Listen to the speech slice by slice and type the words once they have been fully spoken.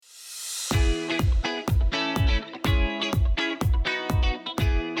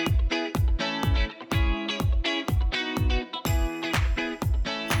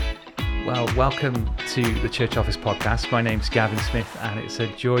welcome to the Church Office Podcast. My name's Gavin Smith, and it's a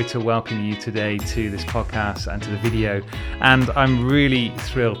joy to welcome you today to this podcast and to the video. And I'm really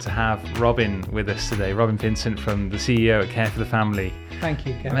thrilled to have Robin with us today. Robin Vincent, from the CEO at Care for the Family. Thank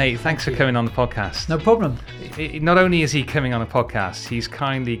you, Gavin. Mate, thanks for coming on the podcast. No problem. Not only is he coming on a podcast, he's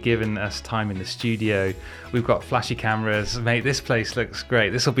kindly given us time in the studio. We've got flashy cameras. Mate, this place looks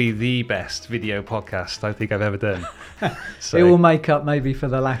great. This will be the best video podcast I think I've ever done. So. It will make up maybe for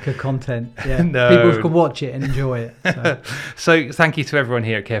the lack of content. Yeah. No. People can watch it and enjoy it. So thank you to everyone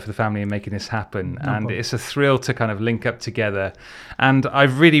here at Care for the Family and making this happen. No problem. It's a thrill to kind of link up together. And I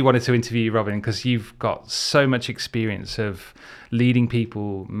really wanted to interview you, Robin, because you've got so much experience of leading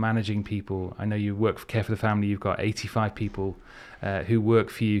people, managing people. I know you work for Care for the Family. You've got 85 people who work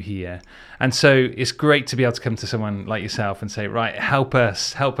for you here. And so it's great to be able to come to someone like yourself and say, right, help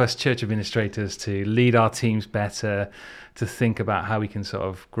us church administrators to lead our teams better, to think about how we can sort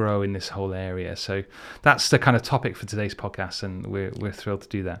of grow in this whole area. So that's the kind of topic for today's podcast, and we're thrilled to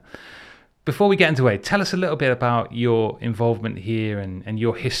do that. Before we get into it, tell us a little bit about your involvement here and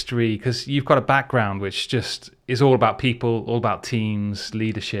your history, because you've got a background which just is all about people, all about teams,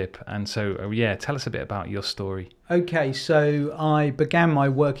 leadership. And so, tell us a bit about your story. Okay, so I began my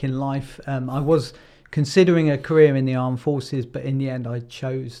working life. I was considering a career in the armed forces, but in the end I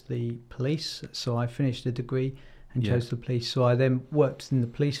chose the police. So I finished a degree and chose the police. So I then worked in the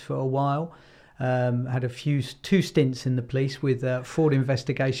police for a while. Had two stints in the police with fraud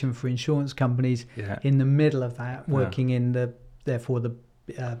investigation for insurance companies in the middle of that, working in the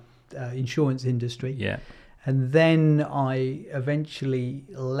insurance industry. Yeah. And then I eventually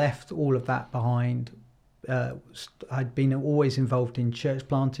left all of that behind. I'd been always involved in church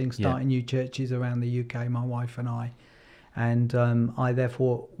planting, starting new churches around the UK, my wife and I. And I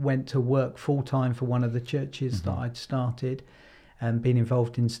therefore went to work full-time for one of the churches that I'd started and been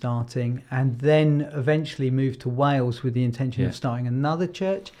involved in starting, and then eventually moved to Wales with the intention of starting another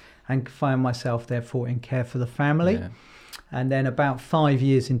church, and found myself therefore in Care for the Family. Yeah. And then about 5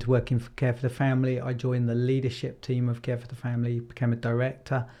 years into working for Care for the Family, I joined the leadership team of Care for the Family, became a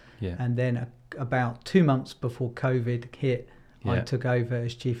director, and then about 2 months before COVID hit, I took over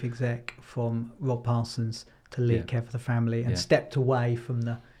as chief exec from Rob Parsons to lead Care for the Family, and stepped away from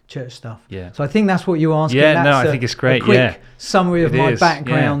the church stuff. Yeah. So I think that's what you're asking. Yeah, I think it's great. A quick summary of my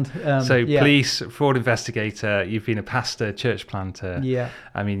background. Yeah. Police, fraud investigator, you've been a pastor, church planter. Yeah.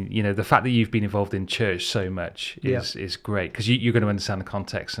 I mean, the fact that you've been involved in church so much is great, because you're going to understand the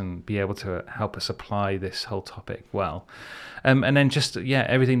context and be able to help us apply this whole topic well. And then just,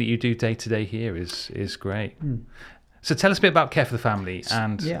 everything that you do day to day here is great. So tell us a bit about Care for the Family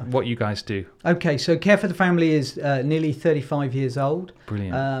and what you guys do. Okay, so Care for the Family is nearly 35 years old.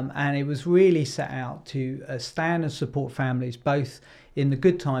 Brilliant. And it was really set out to stand and support families, both in the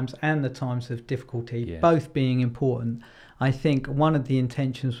good times and the times of difficulty, both being important. I think one of the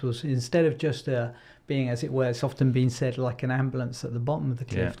intentions was, instead of just being, as it were, it's often been said, like an ambulance at the bottom of the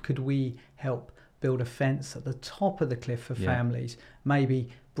cliff, could we help build a fence at the top of the cliff for families, maybe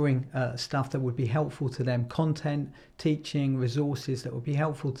bring stuff that would be helpful to them, content, teaching, resources that would be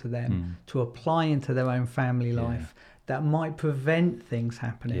helpful to them to apply into their own family life, that might prevent things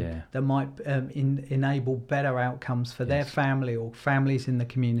happening, that might enable better outcomes for their family or families in the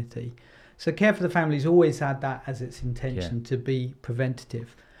community. So Care for the Family's always had that as its intention, to be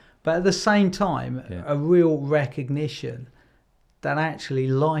preventative. But at the same time, a real recognition that actually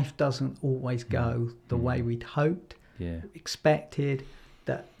life doesn't always go the way we'd hoped, expected,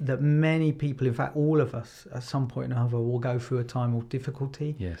 that many people, in fact all of us at some point or another, will go through a time of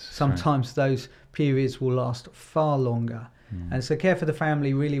difficulty. Sometimes those periods will last far longer. And so Care for the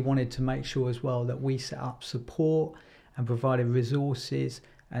Family really wanted to make sure as well that we set up support and provided resources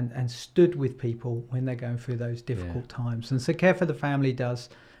and stood with people when they're going through those difficult times. And so Care for the Family does,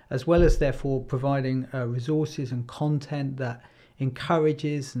 as well as therefore providing resources and content that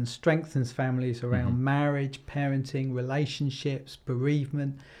encourages and strengthens families around marriage, parenting, relationships,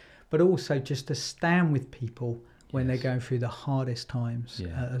 bereavement, but also just to stand with people when they're going through the hardest times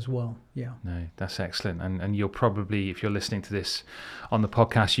as well. No, that's excellent. And you'll probably, if you're listening to this on the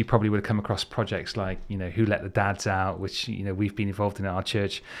podcast, you probably would have come across projects like, Who Let the Dads Out, which, we've been involved in at our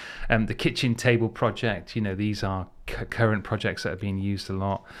church. The Kitchen Table Project, these are current projects that are being used a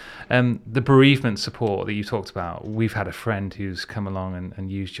lot. The bereavement support that you talked about, we've had a friend who's come along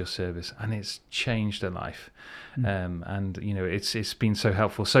and used your service, and it's changed her life. And it's been so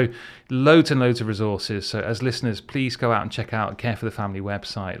helpful. So loads and loads of resources. So as listeners, please go out and check out Care for the Family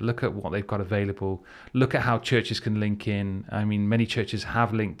website. Look at what they've got available. Look at how churches can link in. I mean, many churches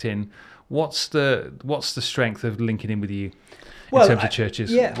have linked in. what's the strength of linking in with you in terms of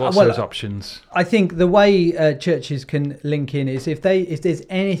churches? What's those options? I think the way churches can link in is if there's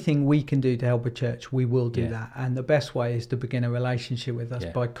anything we can do to help a church, we will do that. And the best way is to begin a relationship with us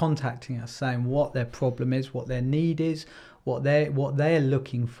by contacting us, saying what their problem is, what their need is, what they're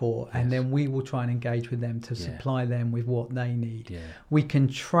looking for, and then we will try and engage with them to supply them with what they need. We can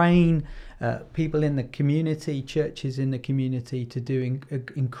train people in the community, churches in the community, to do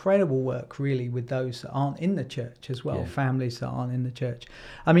incredible work really with those that aren't in the church as well, families that aren't in the church.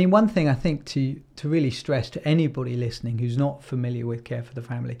 I mean, one thing I think to really stress to anybody listening who's not familiar with Care for the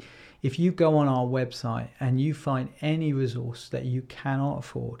Family, if you go on our website and you find any resource that you cannot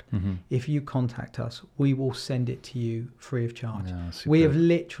afford, if you contact us, we will send it to you free of charge. We have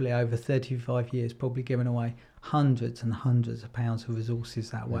literally over 35 years probably given away hundreds and hundreds of pounds of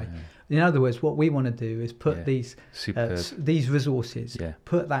resources that way. In other words, what we want to do is put these resources,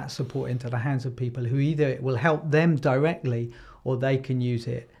 put that support into the hands of people who either it will help them directly or they can use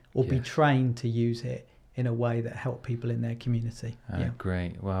it or be trained to use it in a way that help people in their community.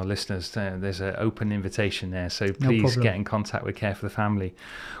 Great. Well, listeners, there's an open invitation there, so please get in contact with Care for the Family.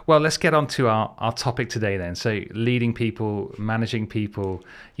 Well, let's get on to our topic today then. So leading people, managing people,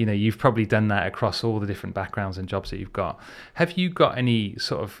 you've probably done that across all the different backgrounds and jobs that you've got. Have you got any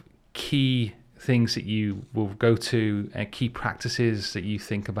sort of key things that you will go to, key practices that you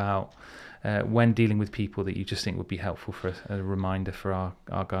think about when dealing with people that you just think would be helpful for a reminder for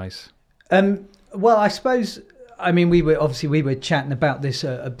our guys? Well, I suppose, we were chatting about this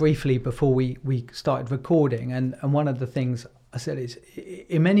briefly before we started recording, and one of the things I said is,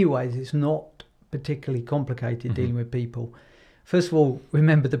 in many ways, it's not particularly complicated dealing with people. First of all,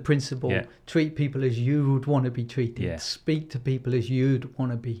 remember the principle, treat people as you would want to be treated, speak to people as you'd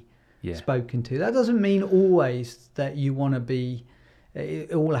want to be spoken to. That doesn't mean always that you want to be,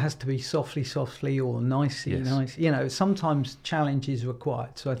 it all has to be softly or nicely. Sometimes challenge is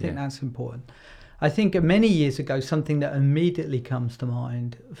required. So I think that's important. I think many years ago, something that immediately comes to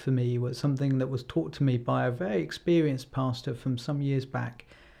mind for me was something that was taught to me by a very experienced pastor from some years back,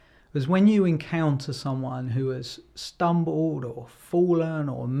 was when you encounter someone who has stumbled or fallen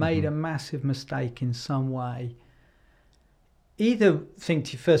or made a massive mistake in some way, either think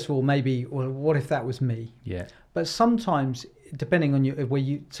to, first of all, maybe, well, what if that was me? But sometimes, depending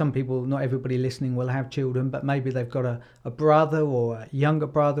on some people, not everybody listening will have children, but maybe they've got a brother or a younger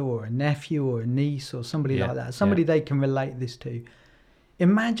brother or a nephew or a niece or somebody like that, somebody they can relate this to.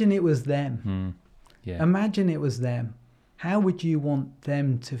 Imagine it was them. Imagine it was them. How would you want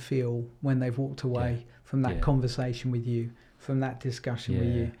them to feel when they've walked away from that conversation with you, from that discussion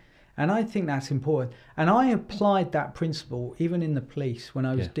with you? And I think that's important. And I applied that principle even in the police when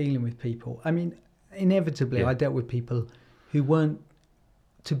I was dealing with people. I mean, inevitably, I dealt with people who weren't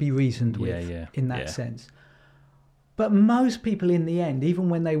to be reasoned with in that sense. But most people in the end, even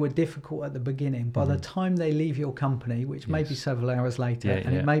when they were difficult at the beginning, by the time they leave your company, which may be several hours later,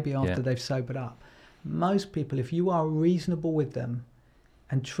 and it may be after they've sobered up, most people, if you are reasonable with them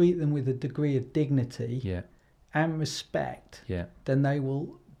and treat them with a degree of dignity and respect, then they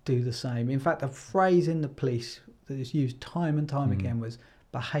will do the same. In fact, a phrase in the police that is used time and time again was,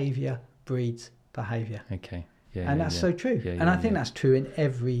 behaviour breeds behaviour. And that's so true. And I think that's true in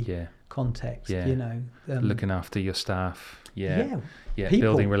every context, looking after your staff. People,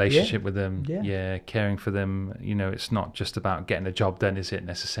 building relationship with them. Caring for them. It's not just about getting a job done, is it,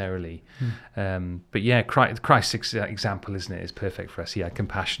 necessarily? But Christ's example, isn't it, is perfect for us. He had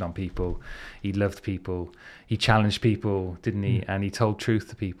compassion on people. He loved people. He challenged people, didn't he? And he told truth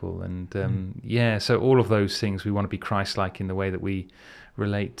to people. And so all of those things, we want to be Christ-like in the way that we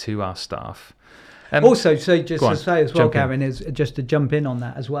relate to our staff. Also, so just to say as well, Gavin, is just to jump in on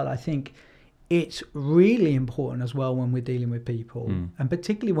that as well, I think it's really important as well when we're dealing with people, and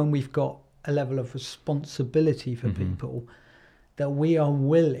particularly when we've got a level of responsibility for people, that we are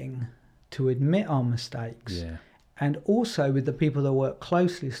willing to admit our mistakes. And also with the people that work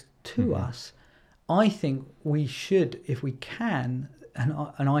closest to us, I think we should, if we can,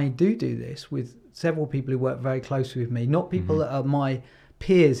 and I do this with several people who work very closely with me, not people that are my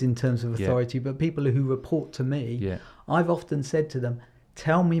peers in terms of authority, but people who report to me. I've often said to them,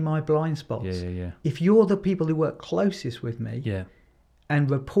 tell me my blind spots. If you're the people who work closest with me and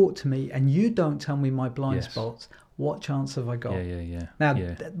report to me and you don't tell me my blind spots, what chance have I got? Now,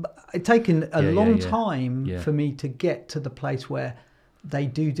 it's taken a long time for me to get to the place where they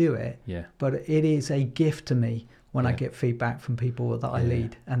do it, but it is a gift to me when I get feedback from people that I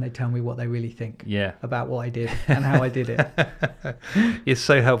lead and they tell me what they really think about what I did and how I did it. It's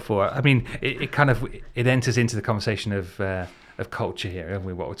so helpful. I mean, it enters into the conversation of culture here, haven't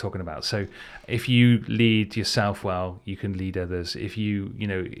we, what we're talking about? So if you lead yourself well, you can lead others. If you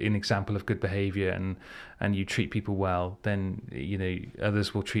an example of good behavior and you treat people well, then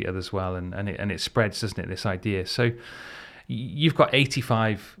others will treat others well, and it spreads, doesn't it, this idea? So you've got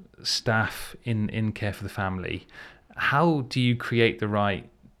 85 staff in Care for the Family. How do you create the right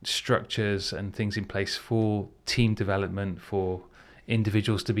structures and things in place for team development, for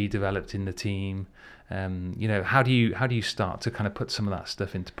individuals to be developed in the team? How do you start to kind of put some of that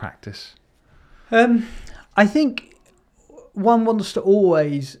stuff into practice? I think one wants to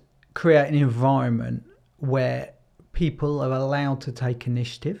always create an environment where people are allowed to take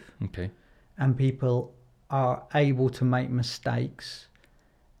initiative, and people are able to make mistakes.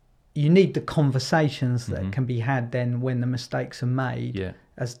 You need the conversations that can be had then when the mistakes are made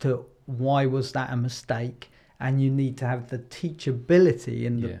as to why was that a mistake, and you need to have the teachability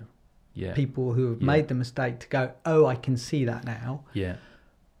in the people who have made the mistake to go, oh, I can see that now.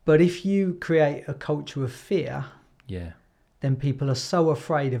 But if you create a culture of fear, then people are so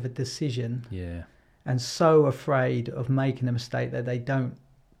afraid of a decision and so afraid of making a mistake that they don't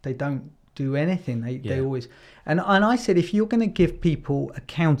do anything. They always and I said, if you're going to give people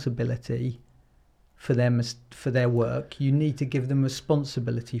accountability for their work, you need to give them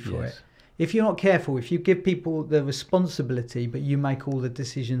responsibility for it. If you're not careful, if you give people the responsibility but you make all the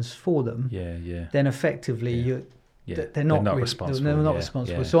decisions for them, then effectively they're not responsible. They're not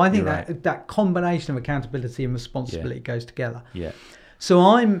responsible. So I think that combination of accountability and responsibility goes together. So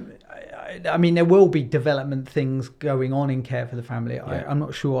I mean, there will be development things going on in Care for the Family. I'm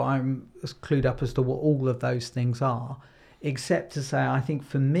not sure I'm as clued up as to what all of those things are, except to say, I think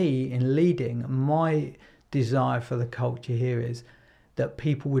for me in leading, my desire for the culture here is that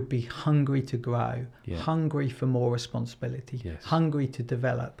people would be hungry to grow, hungry for more responsibility, hungry to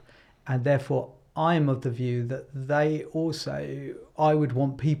develop. And therefore, I'm of the view that I would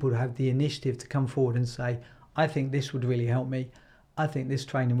want people to have the initiative to come forward and say, I think this would really help me. I think this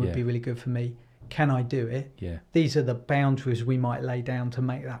training would be really good for me. Can I do it? These are the boundaries we might lay down to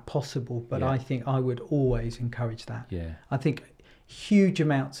make that possible. But I think I would always encourage that. I think huge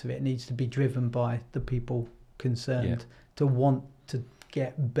amounts of it needs to be driven by the people concerned to want to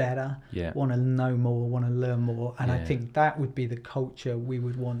get better, want to know more, want to learn more. And I think that would be the culture we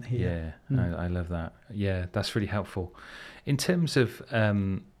would want here. I love that. Yeah, that's really helpful. In terms of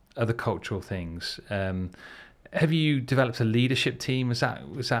other cultural things, have you developed a leadership team? Was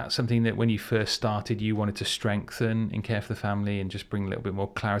that something that when you first started you wanted to strengthen in Care for the Family and just bring a little bit more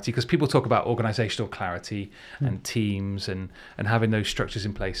clarity? Because people talk about organisational clarity and teams and having those structures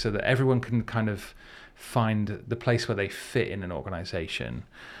in place so that everyone can kind of find the place where they fit in an organisation.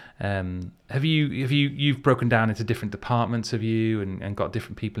 Have you've broken down into different departments, have you, and got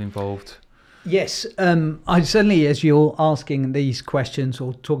different people involved? Yes, I certainly, as you're asking these questions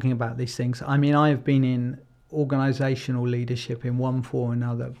or talking about these things, I mean, I have been in organisational leadership in one form or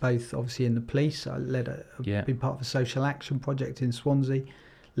another, both obviously in the police. I been part of a social action project in Swansea,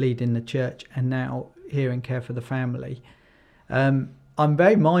 leading the church, and now here in Care for the Family. I'm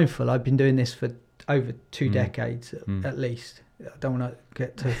very mindful. I've been doing this for over 2 decades at least. I don't want to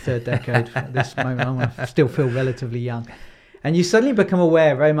get to the third decade at this moment. I want to still feel relatively young. And you suddenly become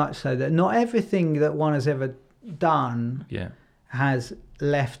aware, very much so, that not everything that one has ever done has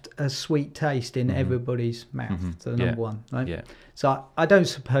left a sweet taste in everybody's mouth. So number one, right? So I don't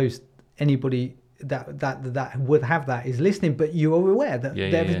suppose anybody that would have that is listening, but you are aware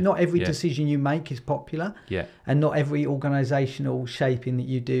that not every decision you make is popular, and not every organisational shaping that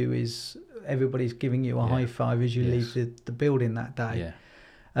you do is everybody's giving you a high five as you leave the building that day.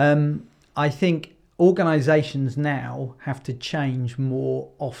 I think organisations now have to change more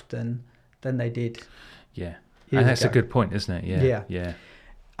often than they did. And that's a good point, isn't it? Yeah.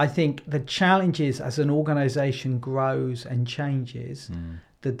 I think the challenge is, as an organisation grows and changes,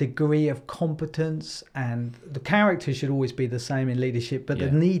 the degree of competence and the character should always be the same in leadership, but the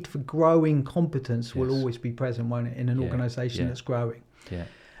need for growing competence will always be present, won't it, in an organisation that's growing.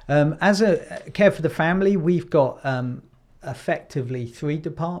 As a Care for the Family, we've got effectively 3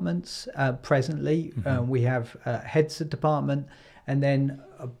 departments presently. We have heads of department, and then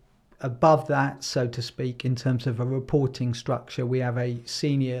above that, so to speak, in terms of a reporting structure, we have a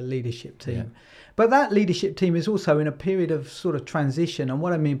senior leadership team. But that leadership team is also in a period of sort of transition. And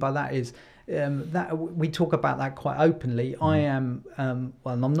what I mean by that is that we talk about that quite openly. I am,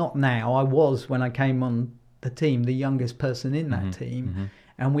 well, I'm not now. I was, when I came on the team, the youngest person in that team.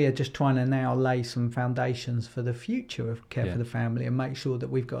 And we are just trying to now lay some foundations for the future of Care for the Family and make sure that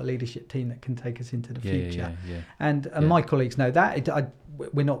we've got a leadership team that can take us into the future. And my colleagues know that.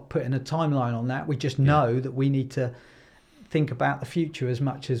 We're not putting a timeline on that. We just know that we need to think about the future as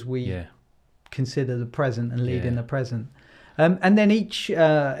much as we consider the present and lead in the present. And then each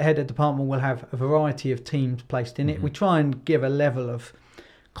head of department will have a variety of teams placed in it. We try and give a level of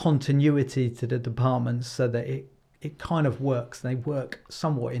continuity to the departments so that it kind of works. They work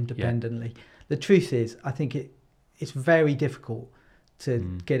somewhat independently. The truth is, I think it's very difficult to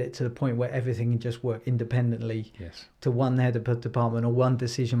get it to the point where everything can just work independently to one head of a department or one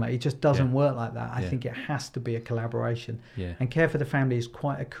decision maker. It just doesn't work like that. I think it has to be a collaboration. And Care for the Family is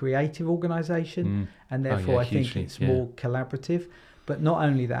quite a creative organisation, and therefore I think it's more collaborative. But not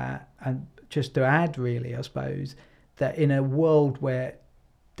only that, and just to add really, I suppose, that in a world where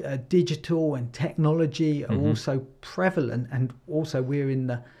digital and technology are also prevalent, and also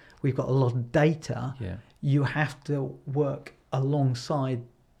we've got a lot of data, you have to work alongside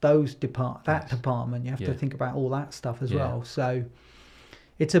those department. You have to think about all that stuff as well. So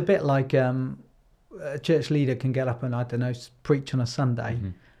it's a bit like a church leader can get up and, I don't know, preach on a Sunday,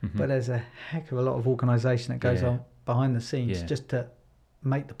 but there's a heck of a lot of organisation that goes on behind the scenes just to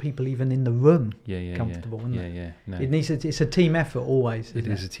make the people even in the room comfortable. No. It's a team effort always. It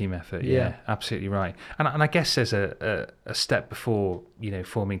is a team effort. Yeah, absolutely right. And I guess there's a step before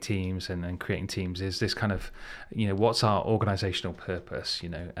forming teams and creating teams is this kind of what's our organisational purpose,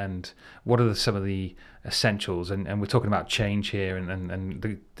 and what are some of the essentials, and we're talking about change here,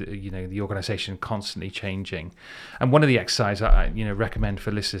 and the organisation constantly changing. And one of the exercises I recommend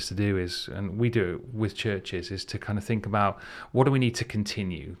for listeners to do is, and we do it with churches, is to kind of think about what do we need to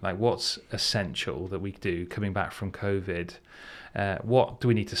continue, like what's essential that we do coming back from COVID, what do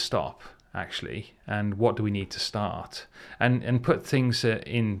we need to stop actually, and what do we need to start, and put things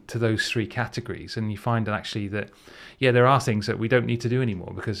into those three categories. And you find that actually that there are things that we don't need to do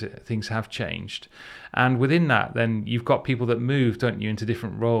anymore because things have changed. And within that, then you've got people that move, don't you, into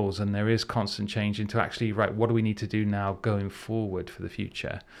different roles, and there is constant change into actually, right, what do we need to do now going forward for the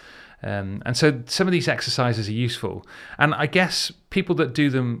future? And so some of these exercises are useful. And I guess people that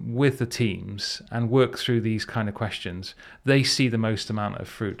do them with the teams and work through these kind of questions, they see the most amount of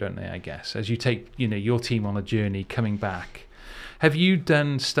fruit, don't they, I guess, as you take your team on a journey coming back. Have you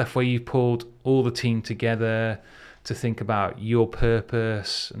done stuff where you've pulled all the team together to think about your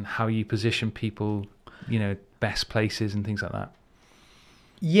purpose and how you position people, best places and things like that?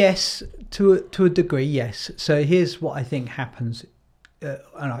 Yes, to a degree, yes. So here's what I think happens.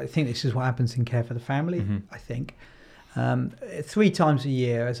 And I think this is what happens in Care for the Family, I think. 3 times a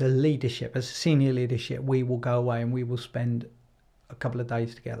year as a senior leadership, we will go away and we will spend a couple of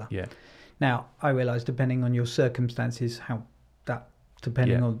days together. Yeah. Now, I realise depending on your circumstances, on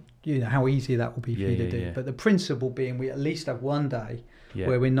how easy that will be for you to do. Yeah. But the principle being we at least have one day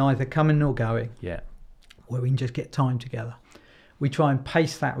where we're neither coming nor going, where we can just get time together. We try and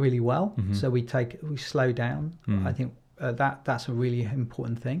pace that really well. So we slow down. I think that's a really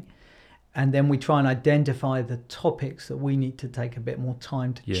important thing. And then we try and identify the topics that we need to take a bit more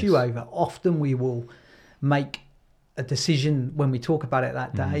time to chew over. Often we will make a decision when we talk about it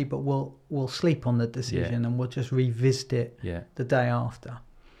that day, but we'll sleep on the decision and we'll just revisit it the day after.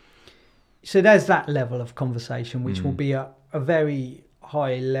 So there's that level of conversation, which will be a very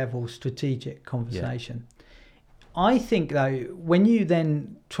high level strategic conversation. I think, though, when you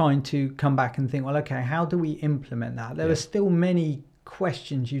then trying to come back and think, well, okay, how do we implement that? There are still many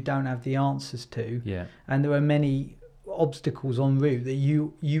questions you don't have the answers to, and there are many obstacles en route that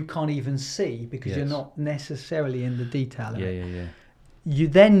you can't even see because you're not necessarily in the detail of it. You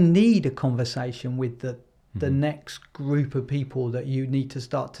then need a conversation with the next group of people that you need to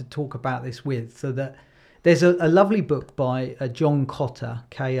start to talk about this with, so that there's a lovely book by John Kotter,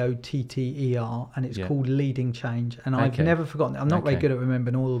 Kotter, and it's called Leading Change. And I've never forgotten it. I'm not very good at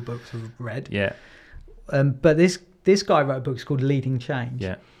remembering all the books I've read. But this guy wrote a book called Leading Change.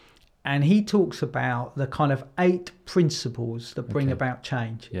 And he talks about the kind of 8 principles that bring about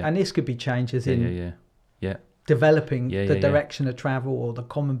change. And this could be change as in developing the direction of travel or the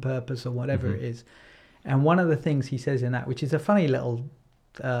common purpose or whatever it is. And one of the things he says in that, which is a funny little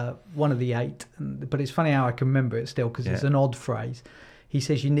one of the 8, but it's funny how I can remember it still because it's an odd phrase. He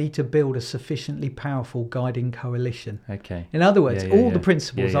says you need to build a sufficiently powerful guiding coalition. In other words, all the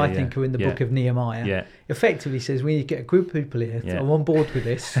principles I think are in the book of Nehemiah. Effectively says we need to get a group of people here that are on board with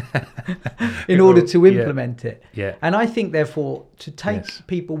this in order to implement it. And I think, therefore, to take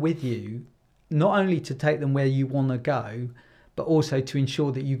people with you, not only to take them where you want to go, but also to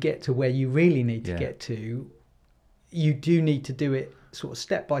ensure that you get to where you really need to get to, you do need to do it sort of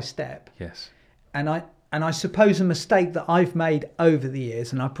step by step. And I suppose a mistake that I've made over the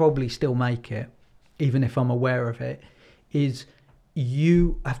years, and I probably still make it, even if I'm aware of it, is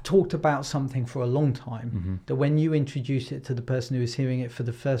you have talked about something for a long time, that when you introduce it to the person who is hearing it for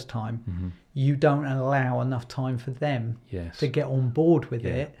the first time, you don't allow enough time for them to get on board with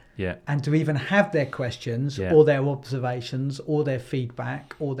it and to even have their questions or their observations or their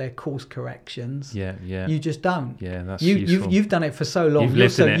feedback or their course corrections. You just don't. That's you've done it for so long.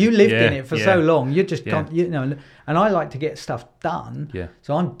 You lived in it for so long. You just can't, and I like to get stuff done.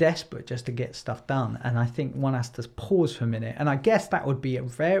 So I'm desperate just to get stuff done. And I think one has to pause for a minute. And I guess that would be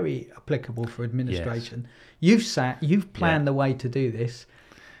very applicable for administration. You've planned the way to do this.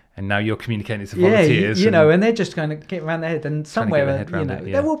 And now you're communicating to volunteers. And they're just going to get around their head. And somewhere,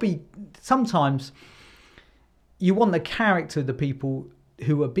 there will be, sometimes you want the character of the people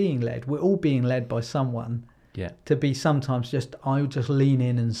who are being led. We're all being led by someone. To be sometimes I'll just lean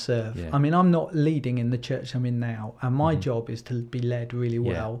in and serve. I mean, I'm not leading in the church I'm in now. And my job is to be led really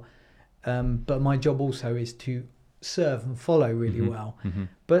well. But my job also is to serve and follow really well.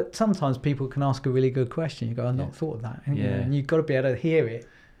 But sometimes people can ask a really good question. You go, I've not thought of that. And you've got to be able to hear it.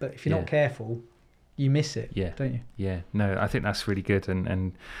 But if you're not careful, you miss it, don't you? No, I think that's really good.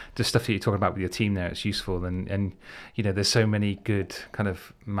 And the stuff that you're talking about with your team there, it's useful. And there's so many good kind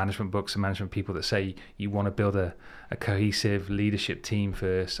of management books and management people that say you want to build a cohesive leadership team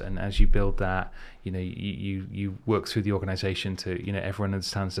first. And as you build that, you work through the organization to, everyone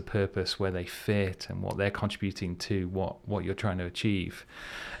understands the purpose, where they fit and what they're contributing to what you're trying to achieve.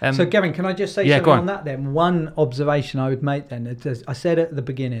 So Gavin, can I just say something on that then? One observation I would make then, I said at the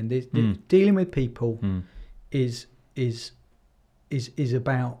beginning, dealing with people is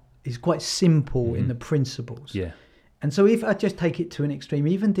quite simple in the principles. And so if I just take it to an extreme,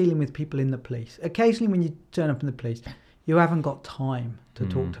 even dealing with people in the police, occasionally when you turn up in the police, you haven't got time to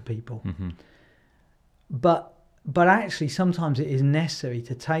talk to people. But actually sometimes it is necessary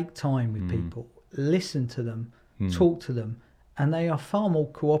to take time with people, listen to them, talk to them, and they are far more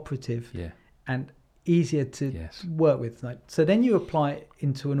cooperative and easier to work with. So then you apply it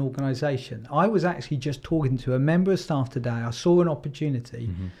into an organisation. I was actually just talking to a member of staff today. I saw an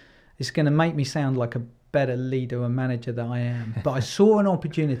opportunity. It's going to make me sound like a better leader and manager than I am, but I saw an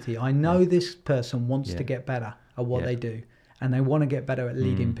opportunity. I know this person wants to get better at what they do, and they want to get better at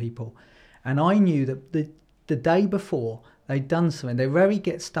leading people. And I knew that the day before they'd done something. They rarely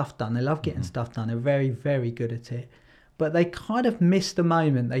get stuff done. They love getting stuff done. They're very, very good at it. But they kind of missed the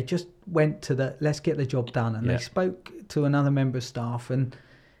moment. They just went to let's get the job done. And they spoke to another member of staff. And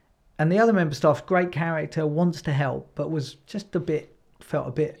the other member of staff, great character, wants to help, but was just felt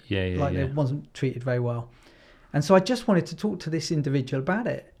a bit like they wasn't treated very well. And so I just wanted to talk to this individual about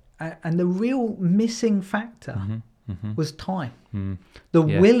it. And the real missing factor was time. The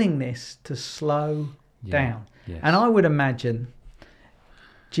willingness to slow down. And I would imagine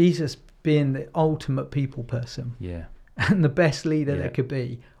Jesus, being the ultimate people person and the best leader there could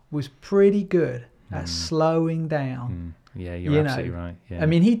be, was pretty good at slowing down. You're absolutely right. I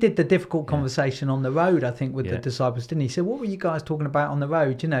mean, he did the difficult conversation on the road, I think, with the disciples, didn't he? He said, what were you guys talking about on the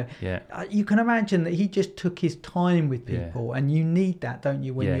road? You can imagine that he just took his time with people, and you need that, don't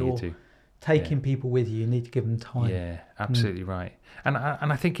you, when you're taking people with you need to give them time. Yeah, absolutely right. And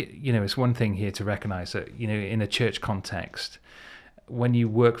I think it's one thing here to recognize that in a church context, when you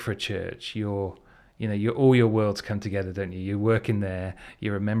work for a church, all your worlds come together, don't you? You work in there,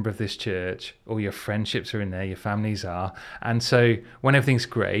 you're a member of this church, all your friendships are in there, your families are. And so when everything's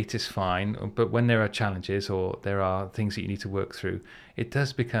great, it's fine. But when there are challenges or there are things that you need to work through, it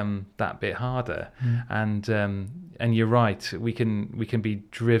does become that bit harder. And you're right, we can be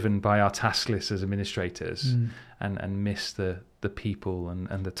driven by our task list as administrators and miss the people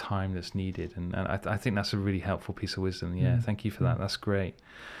and the time that's needed. And I think that's a really helpful piece of wisdom. Thank you for that. That's great.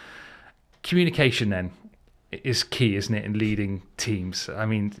 Communication then is key, isn't it, in leading teams? I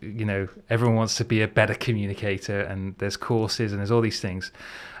mean, everyone wants to be a better communicator, and there's courses and there's all these things.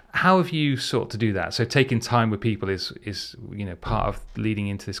 How have you sought to do that? So taking time with people is part of leading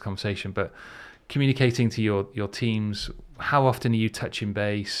into this conversation, but communicating to your teams, how often are you touching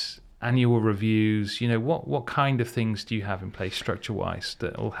base? Annual reviews, what kind of things do you have in place structure-wise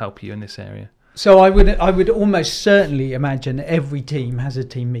that will help you in this area? So I would almost certainly imagine every team has a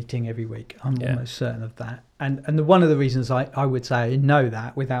team meeting every week. I'm almost certain of that. And one of the reasons I would say I know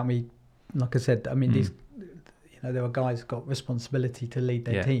that without me, like I said, I mean, these, there are guys who've got responsibility to lead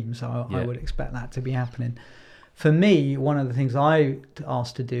their team. So I would expect that to be happening. For me, one of the things I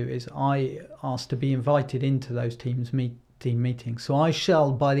asked to do is I asked to be invited into those team meetings. So I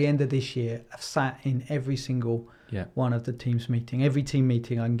shall, by the end of this year, have sat in every single one of the team's meeting. Every team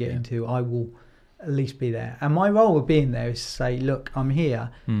meeting I can get into, I will at least be there. And my role of being there is to say, look, I'm here.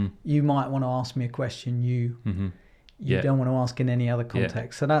 You might want to ask me a question. you don't want to ask in any other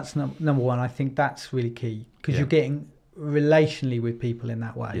context. So that's number one. I think that's really key, because you're getting relationally with people in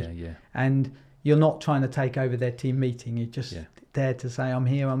that way. And you're not trying to take over their team meeting. You're just there to say, I'm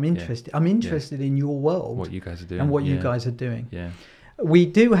here, I'm interested. I'm interested in your world. What you guys are doing. And what you guys are doing. Yeah. We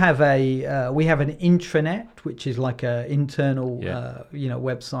do have we have an intranet, which is like a internal,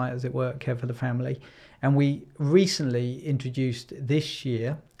 website, as it were, Care for the Family. And we recently introduced this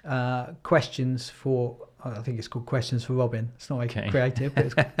year questions for, I think it's called Questions for Robin. It's not creative,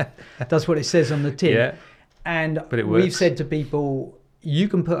 but that's what it says on the tin. Yeah. But we've said to people, you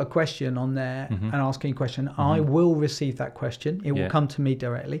can put a question on there and ask any question. I will receive that question. It will come to me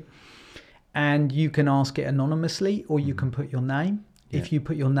directly. And you can ask it anonymously, or you can put your name. If you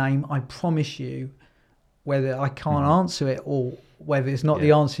put your name, I promise you, whether I can't answer it or whether it's not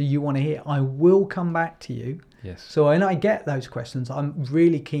the answer you want to hear, I will come back to you. Yes. So when I get those questions, I'm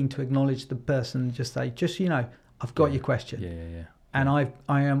really keen to acknowledge the person and just say, I've got your question. Yeah. And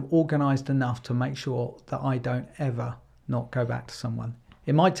I am organised enough to make sure that I don't ever not go back to someone.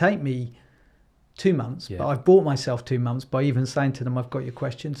 It might take me 2 months, but I've bought myself 2 months by even saying to them, I've got your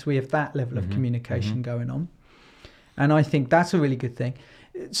question. So we have that level of communication going on. And I think that's a really good thing.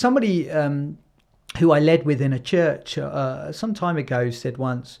 Somebody who I led with in a church some time ago said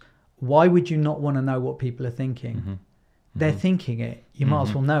once, why would you not want to know what people are thinking? They're thinking it. You might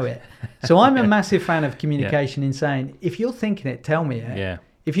as well know it. So I'm a massive fan of communication in saying, if you're thinking it, tell me it. Yeah.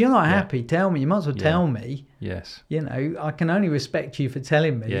 If you're not happy, tell me. You might as well tell me. Yes. I can only respect you for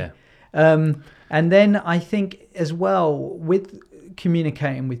telling me. Yeah. And then I think as well with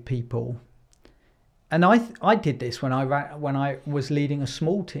communicating with people, and I did this when I was leading a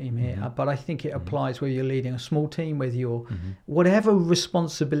small team here, but I think it applies whether you're leading a small team, whether you're whatever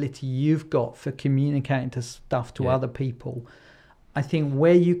responsibility you've got for communicating to stuff to other people. I think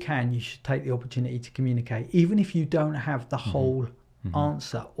where you can, you should take the opportunity to communicate, even if you don't have the whole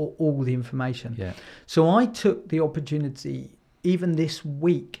answer or all the information. Yeah. So I took the opportunity, even this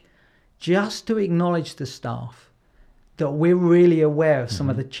week, just to acknowledge the staff that we're really aware of some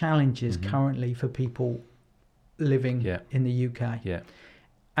of the challenges currently for people living in the UK. Yeah.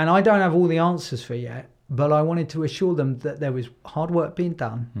 And I don't have all the answers for yet, but I wanted to assure them that there was hard work being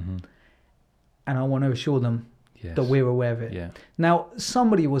done, and I want to assure them that we're aware of it. Yeah. Now,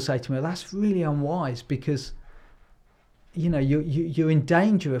 somebody will say to me, that's really unwise, because you're in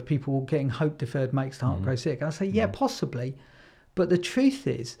danger of people getting hope deferred makes the heart grow sick. I say, possibly. But the truth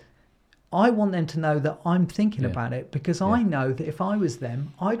is, I want them to know that I'm thinking about it, because I know that if I was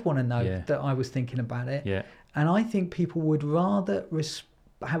them, I'd want to know that I was thinking about it. Yeah. And I think people would rather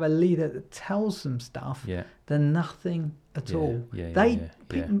have a leader that tells them stuff than nothing at all.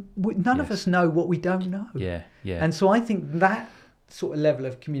 None of us know what we don't know. Yeah. And so I think that sort of level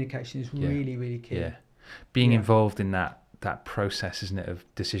of communication is really, really key. Yeah. Being involved in that process, isn't it, of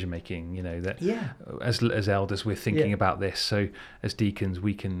decision making, that as elders we're thinking about this, so as deacons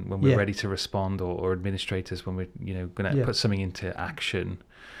we can, when we're ready to respond, or administrators when we're going to put something into action,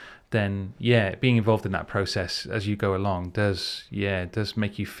 then being involved in that process as you go along does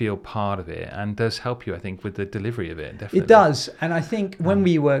make you feel part of it, and does help you, I think, with the delivery of it. Definitely. It does. And I think when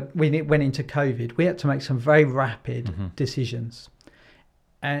it went into COVID, we had to make some very rapid decisions.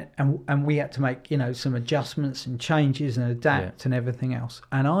 And we had to make, some adjustments and changes and adapt and everything else.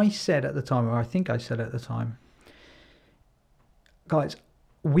 And I said at the time, or I think I said at the time, guys,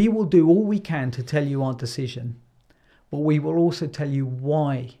 we will do all we can to tell you our decision, but we will also tell you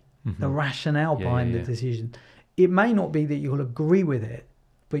why, the rationale behind the decision. It may not be that you'll agree with it,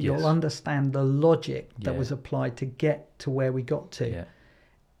 but you'll understand the logic that was applied to get to where we got to. Yeah.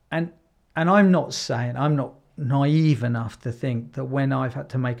 And I'm not naive enough to think that when I've had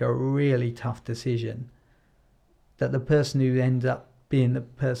to make a really tough decision, that the person who ends up being the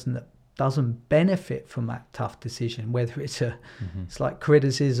person that doesn't benefit from that tough decision, whether it's it's like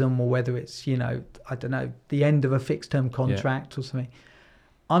criticism, or whether it's I don't know, the end of a fixed term contract or something,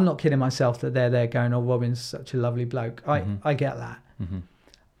 I'm not kidding myself that they're there going, oh, Robin's such a lovely bloke. I get that.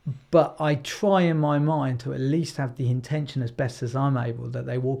 But I try in my mind to at least have the intention, as best as I'm able, that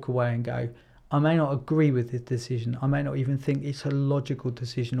they walk away and go, I may not agree with this decision. I may not even think it's a logical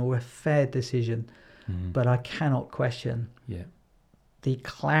decision or a fair decision, but I cannot question the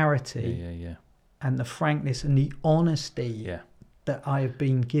clarity and the frankness and the honesty that I have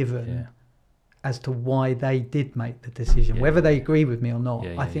been given as to why they did make the decision, whether they agree with me or not.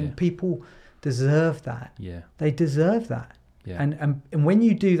 I think people deserve that. Yeah. They deserve that. Yeah. And when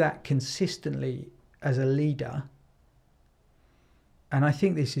you do that consistently as a leader, and I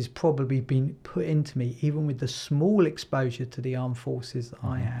think this has probably been put into me, even with the small exposure to the armed forces that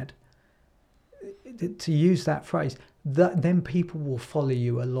I had, to use that phrase, then people will follow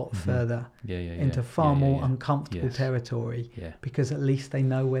you a lot further into far more uncomfortable territory because at least they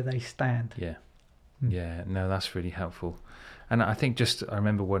know where they stand. Yeah, no, that's really helpful. And I think I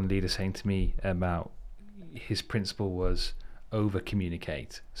remember one leader saying to me about his principle was over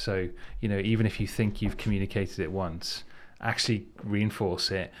communicate. So, even if you think you've communicated it once, actually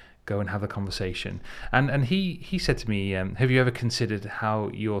reinforce it, go and have a conversation. And he said to me, have you ever considered how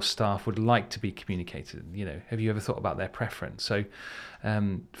your staff would like to be communicated? Have you ever thought about their preference? So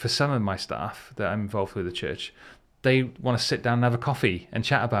for some of my staff that I'm involved with the church, they want to sit down and have a coffee and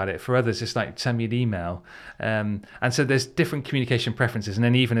chat about it. For others, it's like, send me an email. And so there's different communication preferences. And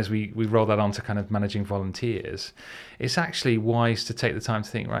then even as we roll that on to kind of managing volunteers, it's actually wise to take the time to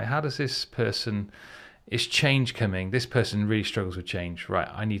think, right, how does this person, is change coming? This person really struggles with change. Right,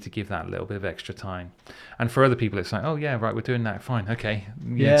 I need to give that a little bit of extra time. And for other people, it's like, oh yeah, right, we're doing that. Fine, okay.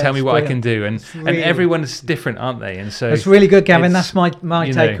 Tell me what I can do. And everyone's different, aren't they? And so it's really good, Gavin. That's my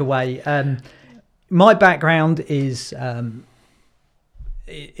takeaway. My background is the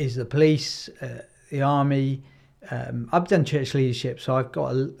police, the army. I've done church leadership, so I've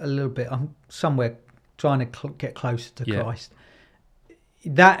got a little bit. I'm somewhere trying to get closer to Christ.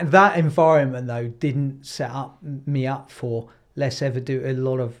 That environment though didn't set me up for let's ever do a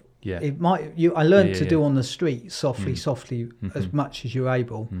lot of. It might. I learned to do on the street softly, as much as you're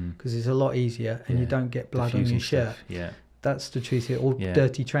able, because it's a lot easier, and you don't get blood on your shirt. That's the truth here. Or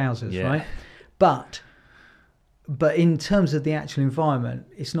dirty trousers, right? But in terms of the actual environment,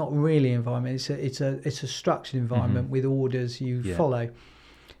 it's not really an environment. It's a structured environment with orders you follow.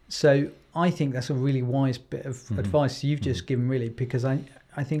 So I think that's a really wise bit of advice you've just given, really, because I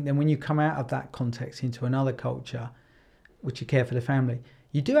think then when you come out of that context into another culture, which you care for the family,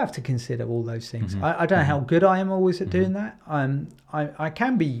 you do have to consider all those things. I don't know how good I am always at doing that. I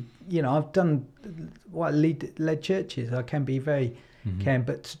can be, I've done led churches. I can be very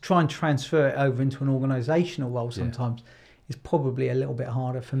but to try and transfer it over into an organisational role sometimes is probably a little bit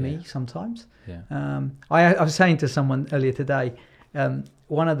harder for me sometimes. I was saying to someone earlier today,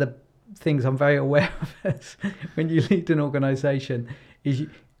 one of the things I'm very aware of is when you lead an organisation is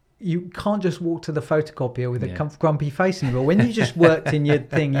you can't just walk to the photocopier with a grumpy face anymore. When you just worked in your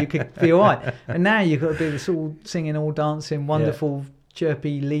thing, you could be all right. And now you've got to be this all singing, all dancing, wonderful,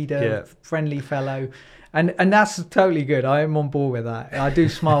 chirpy leader, friendly fellow. And that's totally good. I am on board with that. I do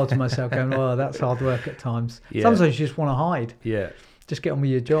smile to myself going, oh, that's hard work at times. Sometimes you just want to hide. Just get on with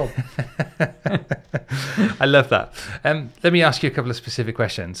your job. I love that. Let me ask you a couple of specific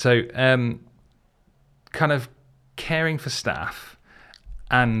questions. So kind of caring for staff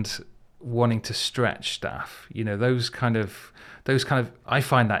and wanting to stretch staff, those kind of, I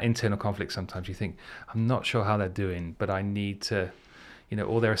find that internal conflict sometimes. You think, I'm not sure how they're doing, but I need to,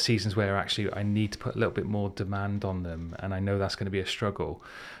 or there are seasons where actually I need to put a little bit more demand on them, and I know that's going to be a struggle.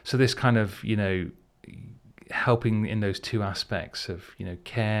 So this kind of, helping in those two aspects of,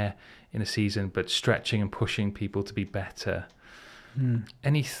 care in a season, but stretching and pushing people to be better.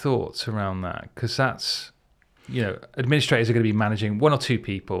 Any thoughts around that? Because that's, administrators are going to be managing one or two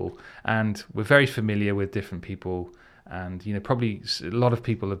people, and we're very familiar with different people, and, probably a lot of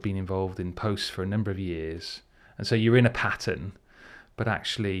people have been involved in posts for a number of years. And so you're in a pattern. But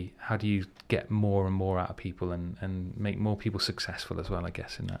actually, how do you get more and more out of people and make more people successful as well, I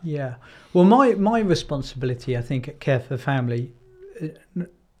guess, in that? Yeah. Well, my responsibility, I think, at Care for the Family,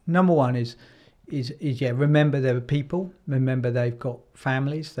 number one is remember there are people. Remember they've got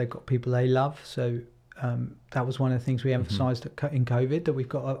families. They've got people they love. So that was one of the things we emphasised in COVID,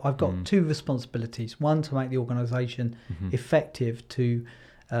 that I've got two responsibilities. One, to make the organisation effective, to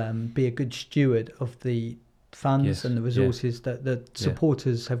be a good steward of the funds and the resources that the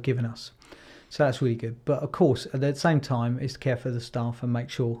supporters have given us. So that's really good. But of course, at the same time, is to care for the staff and make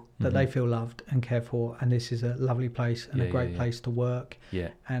sure that they feel loved and cared for. And this is a lovely place and a great place to work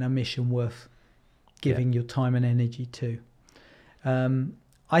and a mission worth giving your time and energy to.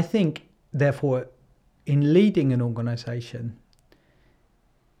 I think, therefore, in leading an organisation,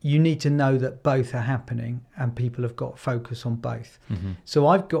 you need to know that both are happening and people have got focus on both. So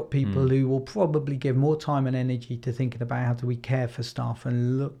I've got people who will probably give more time and energy to thinking about how do we care for staff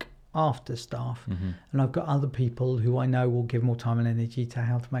and look after staff. And I've got other people who I know will give more time and energy to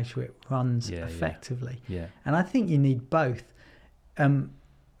how to make sure it runs effectively. And I think you need both.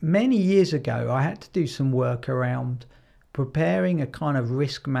 Many years ago, I had to do some work around preparing a kind of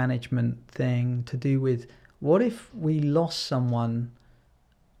risk management thing to do with what if we lost someone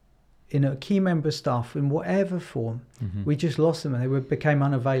in a key member of staff in whatever form, we just lost them and they became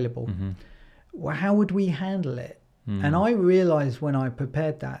unavailable. Well, how would we handle it? And I realized when I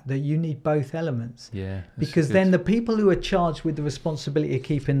prepared that you need both elements. Yeah. Because then the people who are charged with the responsibility of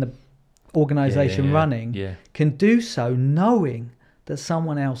keeping the organization running can do so knowing that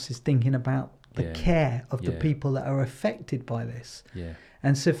someone else is thinking about the care of the people that are affected by this. Yeah.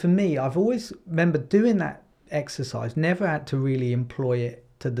 And so for me, I've always remembered doing that exercise, never had to really employ it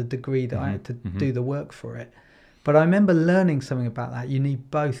to the degree that I had to do the work for it. But I remember learning something about that. You need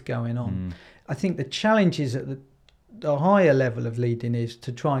both going on. I think the challenge is at the higher level of leading is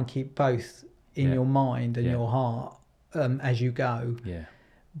to try and keep both in your mind and your heart as you go. Yeah.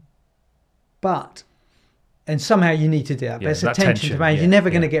 And somehow you need to do that. There's a tension to manage. You're never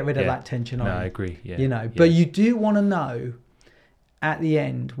going to get rid of that tension, are you? No, I agree. Yeah. You know, but you do want to know at the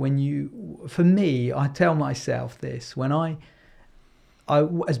end for me, I tell myself this, when I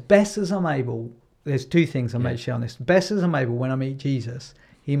as best as I'm able, there's two things I make sure on this. Best as I'm able, when I meet Jesus,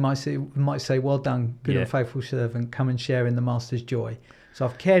 he might say, well done, good and faithful servant, come and share in the master's joy. So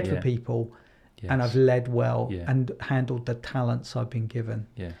I've cared for people and I've led well and handled the talents I've been given.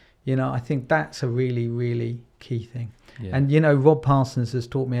 Yeah. You know, I think that's a really, really key thing. Yeah. And, you know, Rob Parsons has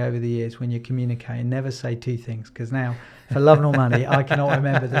taught me over the years, when you're communicating, never say two things, because now, for love nor money, I cannot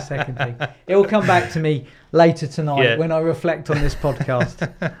remember the second thing. It will come back to me later tonight when I reflect on this podcast.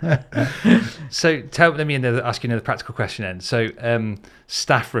 So let me ask you another practical question then. So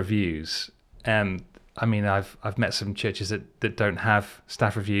staff reviews. I mean, I've met some churches that don't have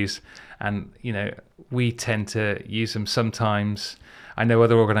staff reviews, and, you know, we tend to use them sometimes. I know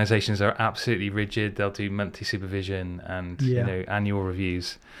other organisations are absolutely rigid. They'll do monthly supervision and you know, annual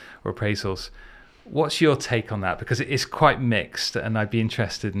reviews or appraisals. What's your take on that? Because it is quite mixed, and I'd be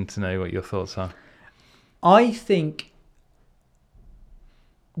interested to know what your thoughts are. I think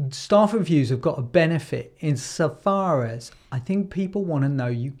staff reviews have got a benefit insofar as I think people want to know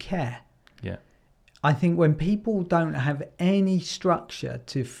you care. Yeah. I think when people don't have any structure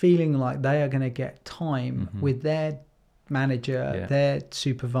to feeling like they are going to get time with their manager, their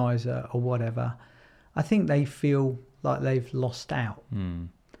supervisor or whatever, I think they feel like they've lost out.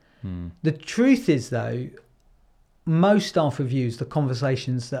 The truth is, though, most staff reviews, the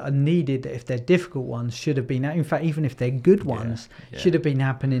conversations that are needed, if they're difficult ones, should have been, in fact, even if they're good ones, should have been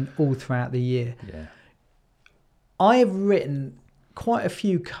happening all throughout the year. I have written quite a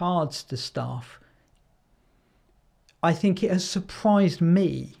few cards to staff. I think it has surprised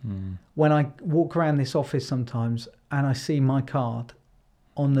me when I walk around this office sometimes and I see my card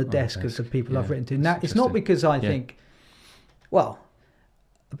on the desk of the people I've written to. Now, it's not because I think, well,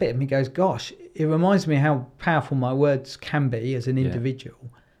 a bit of me goes, gosh, it reminds me how powerful my words can be as an individual.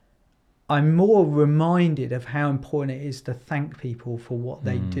 I'm more reminded of how important it is to thank people for what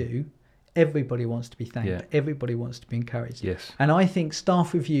they do. Everybody wants to be thanked. Everybody wants to be encouraged. Yes. And I think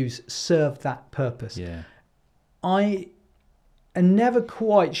staff reviews serve that purpose. Yeah. I am never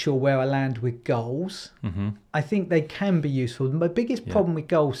quite sure where I land with goals. I think they can be useful. My biggest problem with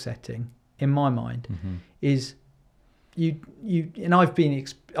goal setting, in my mind, is you and I've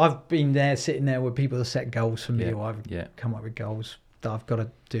been there, sitting there with people that set goals for me, or I've come up with goals that I've got to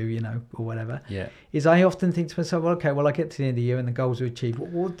do, you know, or whatever. Is I often think to myself, well, okay, well, I get to the end of the year and the goals are achieved.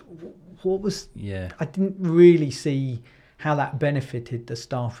 What was? I didn't really see how that benefited the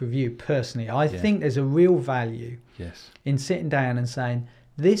staff review personally. I think there's a real value in sitting down and saying,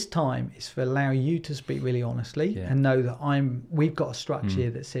 this time is for allow you to speak really honestly and know that we've got a structure here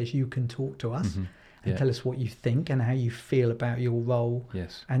that says you can talk to us and tell us what you think and how you feel about your role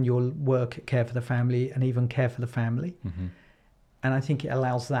and your work at Care for the Family and even Care for the Family. And I think it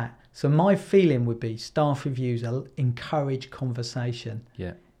allows that. So my feeling would be staff reviews encourage conversation.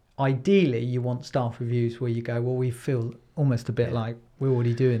 Ideally, you want staff reviews where you go, well, we feel almost a bit like we're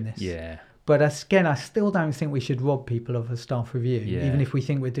already doing this. But again, I still don't think we should rob people of a staff review, even if we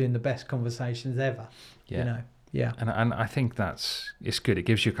think we're doing the best conversations ever. You know? And I think it's good. It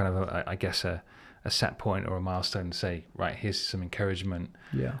gives you kind of, I guess, a set point or a milestone to say, right, here's some encouragement.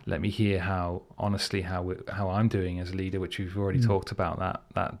 Let me hear how honestly how I'm doing as a leader, which we've already talked about,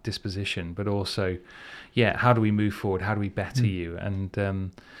 that disposition, but also, how do we move forward? How do we better you?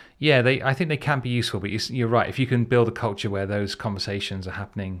 And I think they can be useful, but you're right. If you can build a culture where those conversations are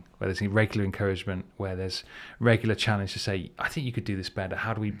happening, where there's regular encouragement, where there's regular challenge to say, I think you could do this better.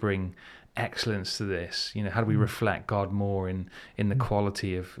 How do we bring excellence to this? You know, how do we reflect God more in the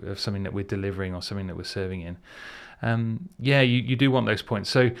quality of something that we're delivering or something that we're serving in? You do want those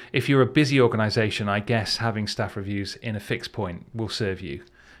points. So if you're a busy organisation, I guess having staff reviews in a fixed point will serve you,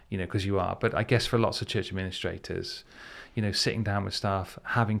 you know, because you are. But I guess for lots of church administrators, you know, sitting down with staff,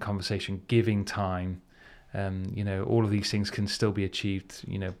 having conversation, giving time, All of these things can still be achieved,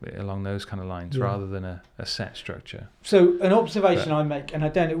 along those kind of lines, rather than a set structure. So an observation I make, and I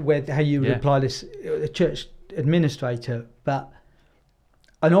don't know how you would apply this, a church administrator, but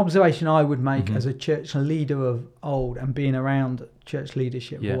an observation I would make as a church leader of old and being around church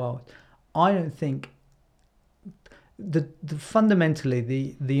leadership for a while, I don't think the fundamentally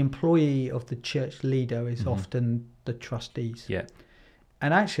the employee of the church leader is often the trustees. Yeah.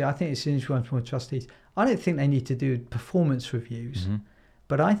 And actually, I think it's interesting for trustees. I don't think they need to do performance reviews,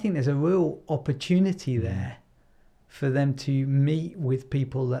 but I think there's a real opportunity there for them to meet with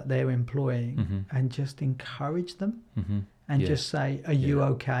people that they're employing and just encourage them and just say, are you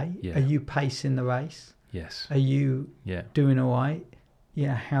okay? Yeah. Are you pacing the race? Yes. Are you doing all right?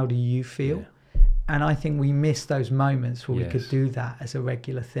 Yeah. How do you feel? Yeah. And I think we miss those moments where we could do that as a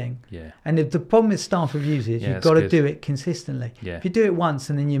regular thing. Yeah. And if the problem with staff reviews is you've got to do it consistently. Yeah. If you do it once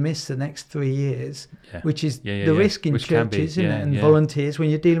and then you miss the next 3 years, which is the risk in churches, isn't it? And volunteers, when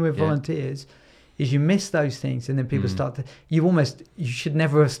you're dealing with volunteers, is you miss those things and then people start to, you should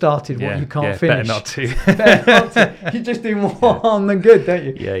never have started what you can't finish. Better not to. You just do more harm than good, don't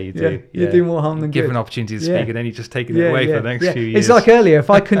you? Yeah, you do. You do more harm than good. Give an opportunity to speak and then you're just taking it away for the next few years. It's like earlier, if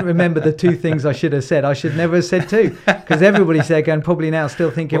I couldn't remember the 2 things I should have said, I should never have said 2, because everybody's there going probably now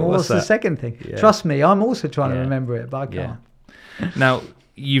still thinking, what's the second thing? Yeah. Trust me, I'm also trying to remember it, but I can't. Now,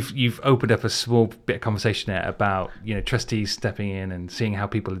 you've opened up a small bit of conversation there about trustees stepping in and seeing how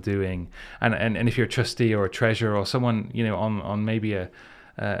people are doing, and if you're a trustee or a treasurer or someone on maybe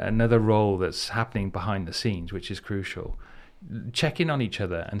another role that's happening behind the scenes, which is crucial, check in on each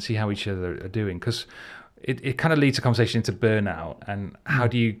other and see how each other are doing, because it kind of leads a conversation into burnout and how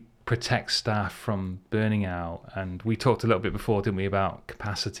do you protect staff from burning out. And we talked a little bit before, didn't we, about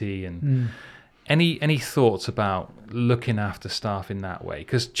capacity and Any thoughts about looking after staff in that way?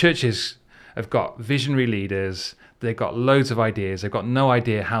 Because churches have got visionary leaders, they've got loads of ideas, they've got no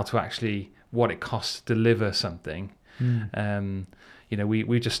idea how to actually, what it costs to deliver something.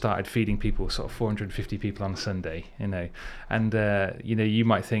 We just started feeding people, sort of 450 people on a Sunday, and you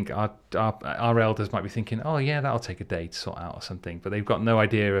might think our elders might be thinking, oh yeah, that'll take a day to sort out or something, but they've got no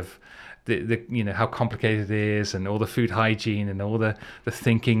idea of the how complicated it is, and all the food hygiene and all the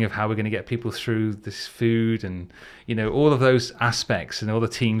thinking of how we're going to get people through this food, and all of those aspects and all the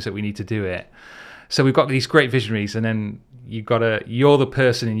teams that we need to do it. So we've got these great visionaries, and then you're the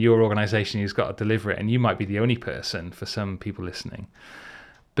person in your organization who's got to deliver it, and you might be the only person for some people listening.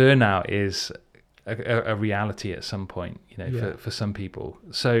 Burnout is a reality at some point, for some people.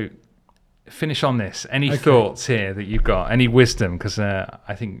 So finish on this. Any thoughts here that you've got? Any wisdom? Because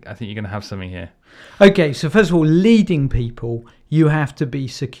I think you're going to have something here. Okay, so first of all, leading people, you have to be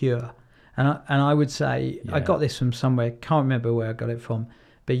secure, and I would say I got this from somewhere. Can't remember where I got it from,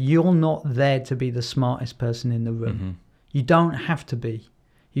 but you're not there to be the smartest person in the room. You don't have to be.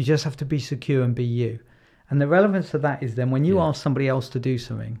 You just have to be secure and be you. And the relevance of that is then when you ask somebody else to do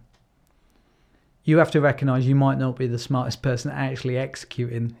something, you have to recognize you might not be the smartest person actually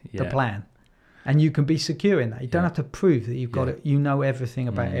executing the plan. And you can be secure in that. You don't have to prove that you've got it. You know everything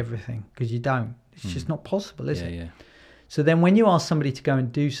about everything, because you don't. It's just not possible, is it? Yeah. So then when you ask somebody to go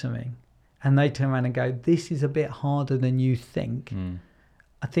and do something and they turn around and go, this is a bit harder than you think,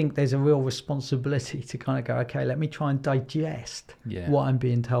 I think there's a real responsibility to kind of go, okay, let me try and digest what I'm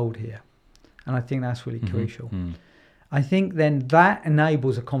being told here. And I think that's really crucial. I think then that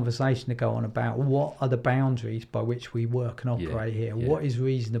enables a conversation to go on about what are the boundaries by which we work and operate here. What is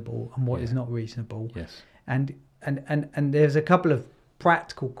reasonable and what is not reasonable. Yes. And there's a couple of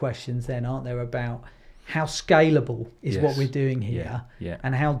practical questions then, aren't there, about how scalable is what we're doing here,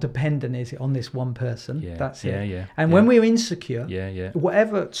 and how dependent is it on this one person? That's it. And when we're insecure,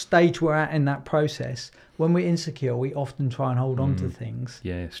 whatever stage we're at in that process, when we're insecure, we often try and hold on to things.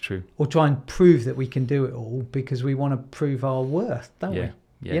 Yeah, it's true. Or try and prove that we can do it all because we want to prove our worth, don't we?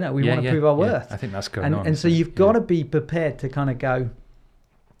 Yeah. We want to prove our worth. I think that's going on. And so you've got to be prepared to kind of go,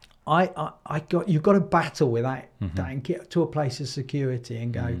 you've got to battle with that and get to a place of security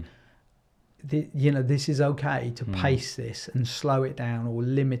and go, this is okay to pace this and slow it down or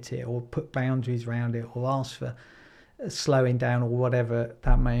limit it or put boundaries around it or ask for slowing down or whatever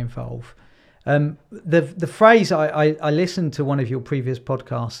that may involve. The phrase, I listened to one of your previous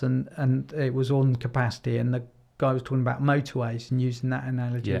podcasts and it was on capacity, and the guy was talking about motorways and using that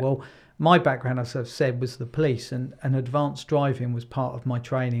analogy. Well, my background, as I've said, was the police, and advanced driving was part of my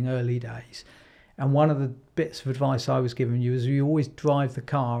training early days. And one of the bits of advice I was giving you is you always drive the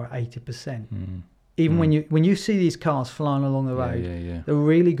car at 80%. Even when you see these cars flying along the road, the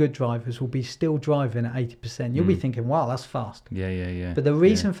really good drivers will be still driving at 80%. You'll be thinking, wow, that's fast. But the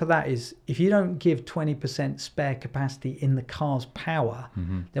reason for that is if you don't give 20% spare capacity in the car's power,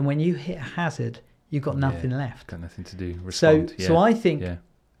 then when you hit a hazard, you've got nothing left. Got nothing to do. Respond. So I think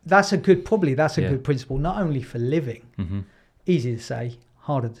that's a good principle, not only for living. Easy to say,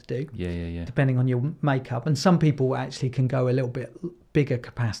 harder to do. Depending on your makeup. And some people actually can go a little bit bigger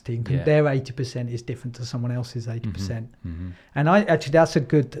capacity, and their 80% is different to someone else's 80%. And that's a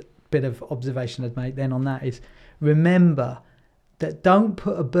good bit of observation I'd make then on that is remember that don't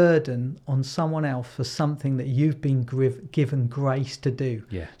put a burden on someone else for something that you've been given grace to do.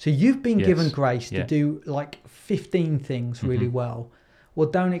 So you've been given grace to do like 15 things really well. Well,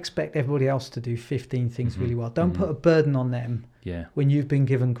 don't expect everybody else to do 15 things really well. Don't put a burden on them when you've been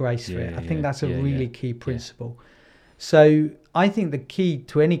given grace for it. I think that's a really key principle. So I think the key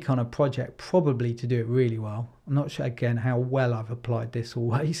to any kind of project, probably to do it really well, I'm not sure again how well I've applied this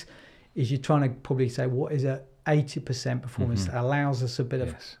always, is you're trying to probably say what is a 80% performance that allows us a bit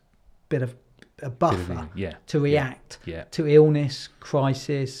of a buffer to react to illness,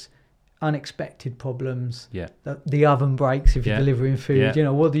 crisis, unexpected problems. The oven breaks if you're delivering food. You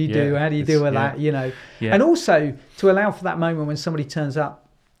know, what do you do? How do you deal with that? You know, and also to allow for that moment when somebody turns up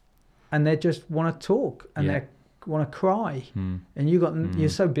and they just want to talk and they want to cry, and you're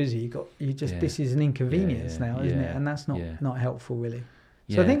so busy. This is an inconvenience now, isn't it? And that's not helpful really.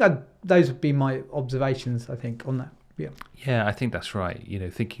 So I think those would be my observations. I think on that. Yeah, I think that's right. You know,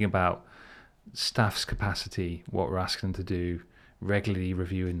 thinking about staff's capacity, what we're asking them to do, regularly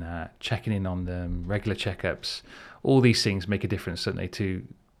reviewing that, checking in on them, regular checkups, all these things make a difference, don't they, to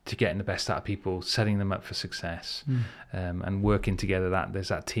getting the best out of people, setting them up for success, and working together. There's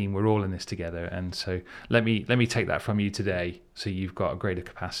that team. We're all in this together. And so let me take that from you today, so you've got a greater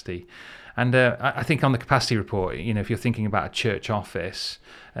capacity. And I think on the capacity report, you know, if you're thinking about a church office,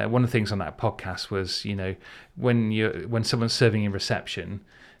 one of the things on that podcast was, you know, when someone's serving in reception,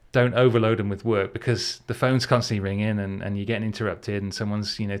 don't overload them with work, because the phone's constantly ringing and you're getting interrupted, and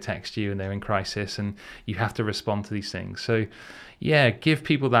someone's, you know, text you and they're in crisis, and you have to respond to these things. So give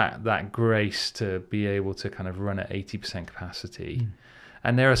people that grace to be able to kind of run at 80% capacity.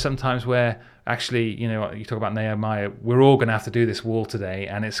 And there are some times where actually, you know, you talk about Nehemiah, we're all going to have to do this wall today,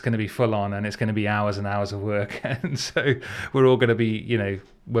 and it's going to be full on, and it's going to be hours and hours of work. And so we're all going to be, you know,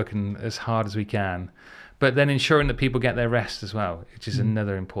 working as hard as we can. But then ensuring that people get their rest as well, which is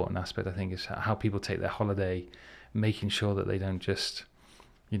another important aspect, I think, is how people take their holiday, making sure that they don't just,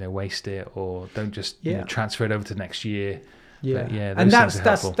 you know, waste it, or don't just you know, transfer it over to next year. But and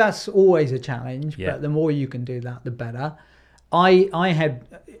that's always a challenge. But the more you can do that, the better. I had,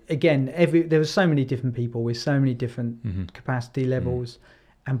 again, there were so many different people with so many different capacity levels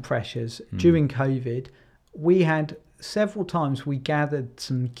and pressures. During COVID, we had several times we gathered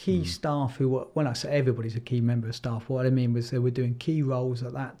some key staff who were, when I say everybody's a key member of staff, what I mean was they were doing key roles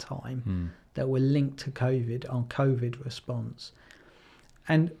at that time that were linked to COVID, on COVID response.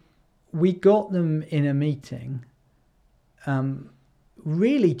 And we got them in a meeting,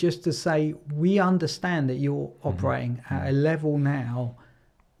 really just to say, we understand that you're operating at a level now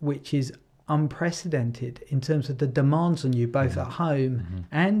which is unprecedented in terms of the demands on you, both at home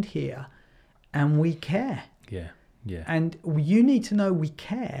and here, and we care. And you need to know we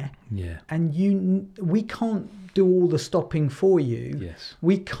care. And we can't do all the stopping for you.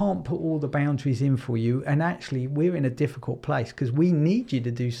 We can't put all the boundaries in for you. And actually, we're in a difficult place because we need you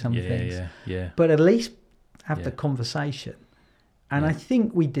to do some things. But at least have the conversation. And I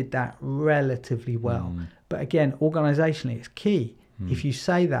think we did that relatively well. But again, organisationally, it's key. If you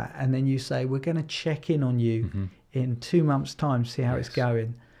say that, and then you say, we're going to check in on you in 2 months' time, see how it's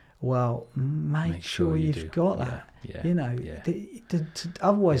going. Well, make sure you've got that. You know,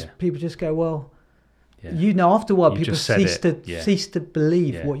 otherwise people just go, well, you know, after a while people cease to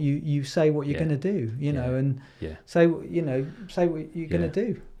believe what you say, what you're going to do, you know, and say what you're going to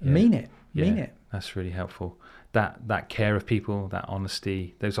do. Mean it. That's really helpful. That care of people, that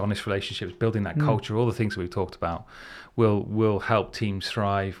honesty, those honest relationships, building that culture, all the things that we've talked about will help teams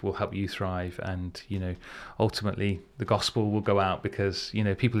thrive, will help you thrive. And, you know, ultimately the gospel will go out because, you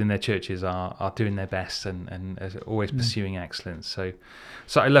know, people in their churches are doing their best and are always pursuing excellence. So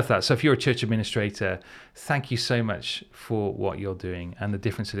I love that. So if you're a church administrator, thank you so much for what you're doing and the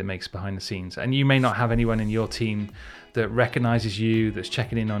difference that it makes behind the scenes. And you may not have anyone in your team that recognizes you, that's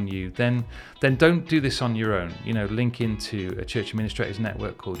checking in on you, then don't do this on your own. You know, link into a church administrators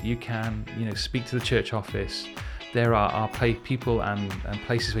network called You Can, you know, speak to the church office, there are people and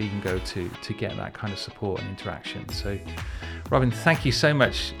places where you can go to get that kind of support and interaction. So Robin, thank you so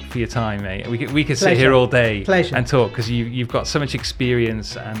much for your time, mate. We could sit here all day and talk, because you've got so much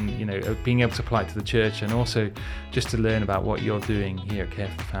experience, and being able to apply it to the church, and also just to learn about what you're doing here at Care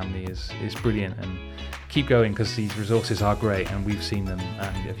for the Family is brilliant. And keep going, because these resources are great, and we've seen them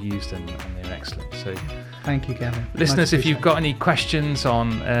and have used them, and they're excellent. So thank you, Gavin. Listeners, if you've got any questions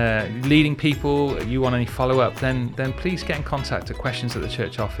on leading people, you want any follow-up, then please get in contact at questions at the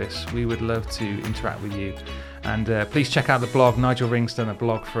church office. We would love to interact with you. And please check out the blog. Nigel Ring's done a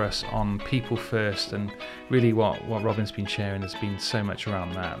blog for us on people first, and really what Robin's been sharing has been so much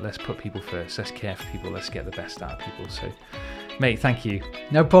around that. Let's put people first, let's care for people, let's get the best out of people. So, mate, thank you.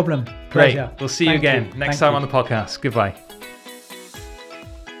 No problem. Great. Pleasure. We'll see you again next time on the podcast. Goodbye.